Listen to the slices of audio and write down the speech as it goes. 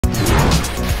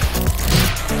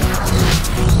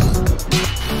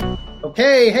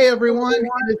Okay, hey everyone,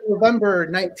 it is November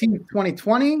 19th,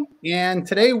 2020, and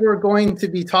today we're going to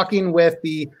be talking with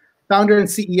the founder and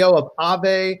CEO of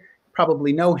Aave.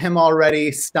 Probably know him already,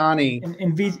 Stani.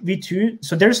 In V2,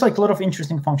 so there's like a lot of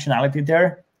interesting functionality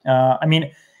there. I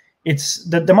mean, it's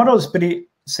the model is pretty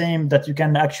same that you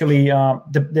can actually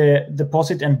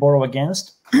deposit and borrow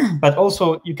against, but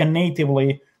also you can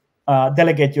natively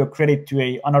delegate your credit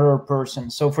to another person.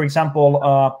 So for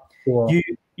example, Cool.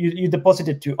 You deposit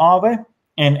it to Aave,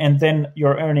 and then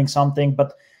you're earning something,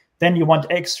 but then you want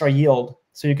extra yield.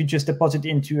 So you could just deposit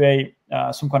into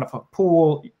some kind of a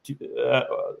pool,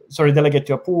 delegate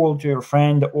to a pool, to your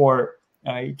friend, or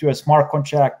to a smart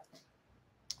contract.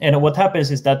 And what happens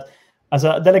is that as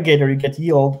a delegator, you get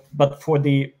yield, but for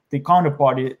the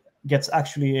counterparty gets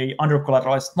actually a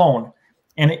under-collateralized loan.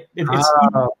 And it's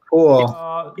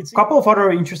cool. It's a couple of other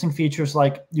interesting features,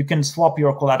 like you can swap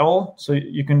your collateral. So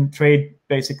you can trade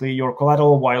basically your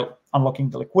collateral while unlocking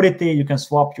the liquidity. You can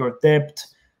swap your debt.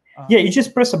 Yeah, you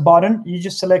just press a button. You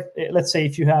just select, let's say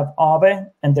if you have Aave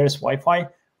and there's Wi-Fi,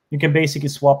 you can basically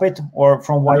swap it or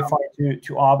from Wi-Fi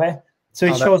to Aave. So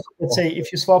it shows, let's say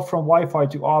if you swap from Wi-Fi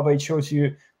to Aave, it shows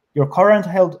you your current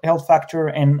health factor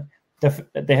and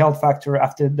the health factor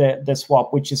after the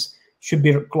swap, which should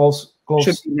be close.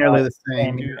 Should be nearly the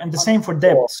same. And the same for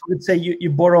debt. So let's say you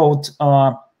borrowed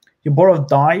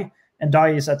DAI, and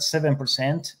DAI is at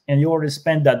 7%, and you already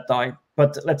spent that DAI.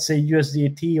 But let's say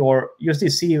USDT or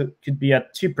USDC could be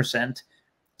at 2%.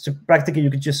 So practically, you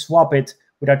could just swap it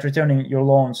without returning your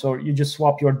loan. So you just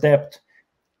swap your debt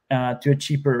to a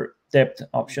cheaper debt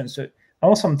option. So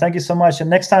awesome, thank you so much. And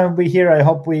next time we're here, I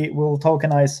hope we will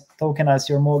tokenize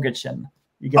your mortgage and.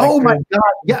 Oh my God!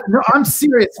 Yeah, no, I'm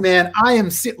serious, man. I am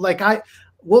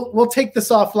we'll take this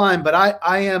offline, but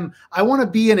I want to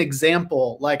be an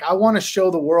example. Like I want to show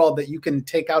the world that you can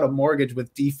take out a mortgage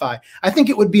with DeFi. I think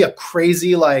it would be a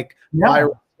crazy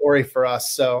viral story for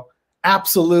us. So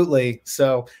absolutely.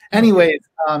 So anyways,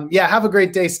 yeah, have a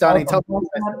great day, Stani. Tell me.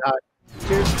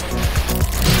 Cheers.